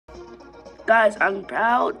Guys, I'm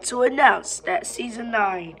proud to announce that Season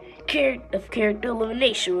 9 of Character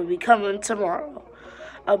Elimination will be coming tomorrow.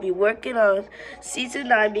 I'll be working on Season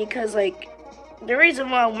 9 because, the reason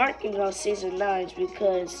why I'm working on Season 9 is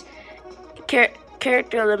because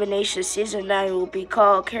Character Elimination Season 9 will be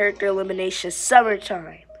called Character Elimination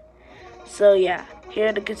Summertime. So, yeah, here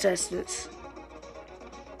are the contestants.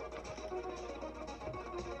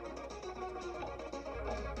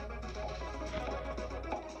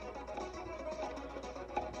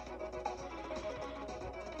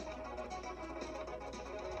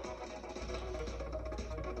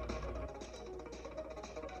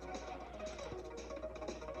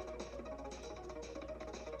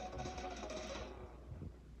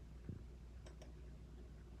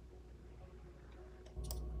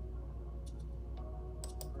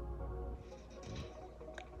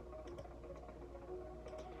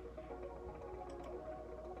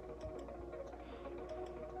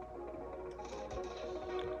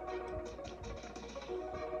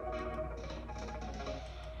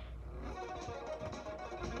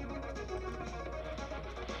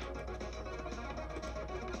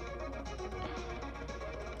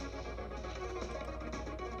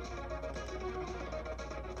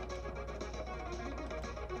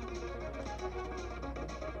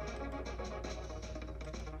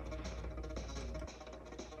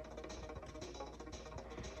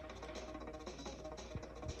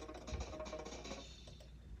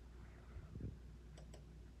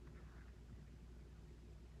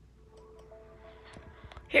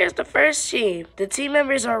 Here's the first team. The team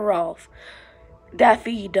members are Rolf,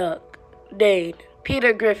 Daffy Duck, Dane,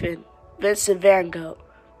 Peter Griffin, Vincent Van Gogh,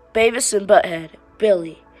 Beavis and Butthead,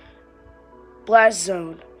 Billy, Blast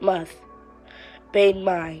Zone, Muth, Bane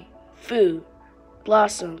Mine, Foo,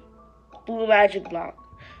 Blossom, Blue Magic Block,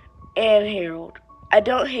 and Harold. I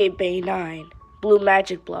don't hate Bane 9, Blue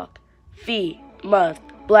Magic Block, Fee, Muth,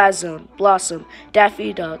 Blast Zone, Blossom,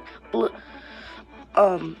 Daffy Duck,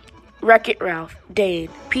 Wreck-It Ralph, Dane,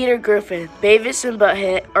 Peter Griffin, Beavis and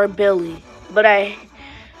Butthead, or Billy, but I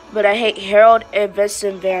hate Harold and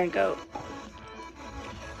Vincent Van Gogh.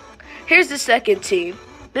 Here's the second team.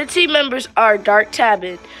 The team members are Dark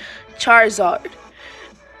Tabin, Charizard,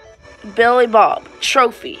 Billy Bob,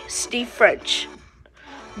 Trophy, Steve French,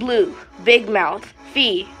 Blue, Big Mouth,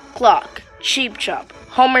 Fee, Clock, Cheap Chop,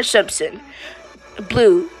 Homer Simpson,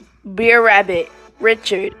 Blue, Beer Rabbit,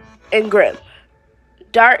 Richard, and Grim.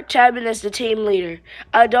 Dark Tabin is the team leader.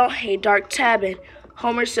 I don't hate Dark Tabin,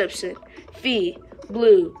 Homer Simpson, Fee,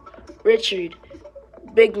 Blue, Richard,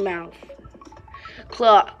 Big Mouth,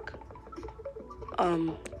 Clock,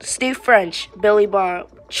 Steve French, Billy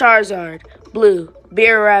Bob, Charizard, Blue,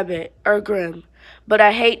 Beer Rabbit, or Grim. But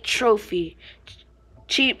I hate Trophy,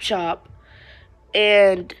 Cheap Chop,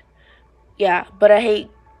 and but I hate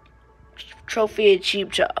Trophy and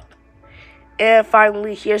Cheap Chop. And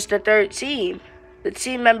finally, here's the third team. The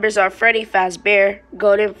team members are Freddy Fazbear,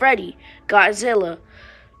 Golden Freddy, Godzilla,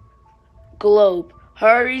 Globe,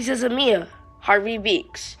 Harry Zazamia, Harvey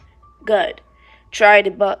Beaks, Good,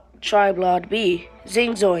 Tri-Blood B,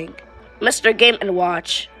 Zing Zoing, Mr. Game &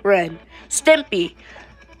 Watch, Ren, Stimpy,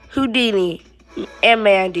 Houdini, and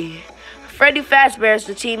Mandy. Freddy Fazbear is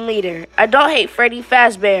the team leader. I don't hate Freddy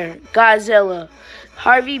Fazbear, Godzilla,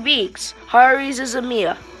 Harvey Beaks, Harry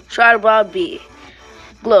Zazamia, Tri-Blood B,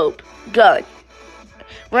 Globe, Gun,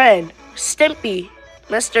 Ren, Stimpy,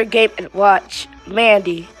 Mr. Game & Watch,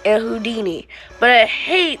 Mandy, and Houdini. But I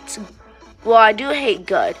do hate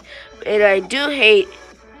Good, and I do hate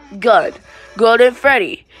Gun, Golden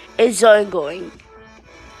Freddy, and Zoingoing.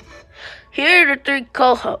 Here are the three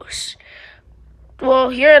co-hosts. Well,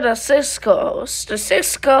 here are the 6 co-hosts. The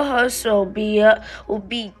 6 co-hosts will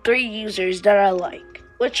be 3 users that I like,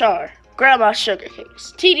 which are Grandma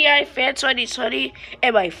Sugarcakes, TDI Fan 2020,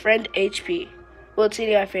 and my friend HP. Well,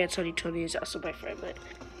 TDI Fan 2020 is also my friend, but...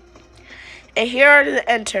 And here are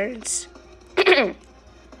the interns. The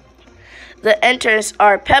interns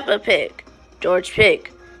are Peppa Pig, George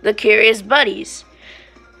Pig, The Curious Buddies,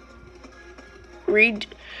 Read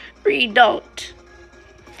Don't,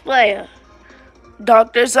 Flaya,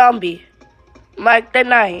 Dr. Zombie, Mike the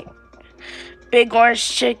Knight, Big Orange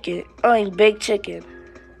Chicken, Big Chicken,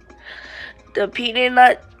 the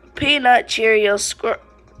Peanut Cheerio Squirrel,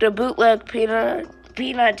 the bootleg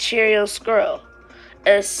peanut Cheerio Squirrel,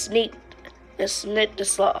 and Snick the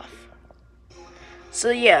Sloth. So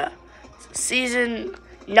yeah, Season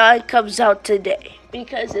 9 comes out today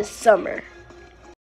because it's summer.